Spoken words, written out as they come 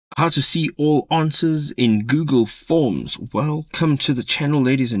How to see all answers in Google Forms. Welcome to the channel,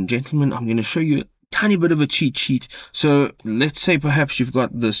 ladies and gentlemen. I'm going to show you a tiny bit of a cheat sheet. So let's say perhaps you've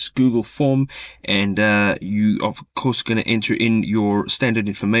got this Google form and you of course going to enter in your standard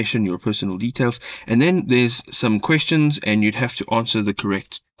information, your personal details, and then there's some questions and you'd have to answer the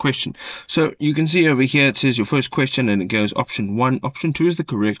correct question. So you can see over here it says your first question and it goes option 1, option 2 is the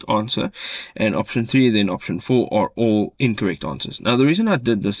correct answer, and option 3 then option 4 are all incorrect answers. Now the reason I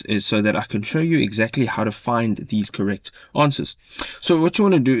did this is so that I can show you exactly how to find these correct answers. So what you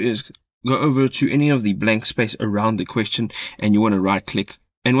want to do is go over to any of the blank space around the question and you want to right click,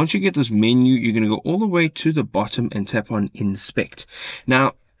 and once you get this menu you're going to go all the way to the bottom and tap on inspect.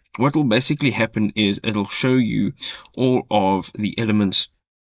 Now what will basically happen is it'll show you all of the elements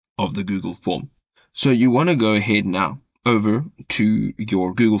of the Google form. So you want to go ahead now over to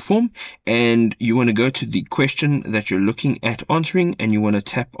your Google form and you want to go to the question that you're looking at answering and you want to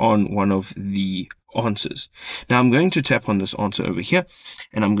tap on one of the answers. Now I'm going to tap on this answer over here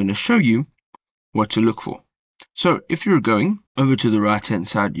and I'm going to show you what to look for. So if you're going over to the right hand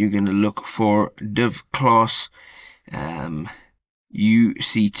side, you're going to look for div class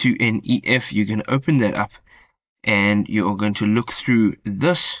UC2NEF. You're going to open that up and you're going to look through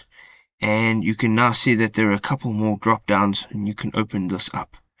this, and you can now see that there are a couple more drop downs and you can open this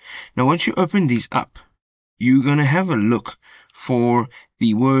up. Now once you open these up, you're going to have a look for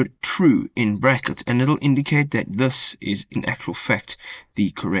the word true in brackets, and it'll indicate that this is in actual fact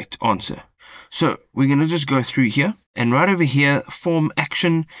the correct answer. So we're going to just go through here, and right over here form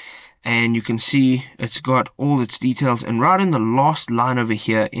action, and you can see it's got all its details, and right in the last line over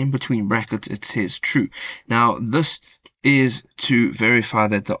here in between brackets it says true. Now this is to verify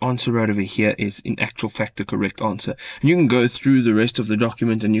that the answer right over here is in actual fact the correct answer, and you can go through the rest of the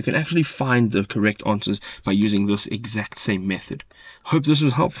document and you can actually find the correct answers by using this exact same method. Hope this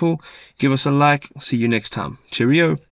was helpful. Give us a like. See you next time. Cheerio.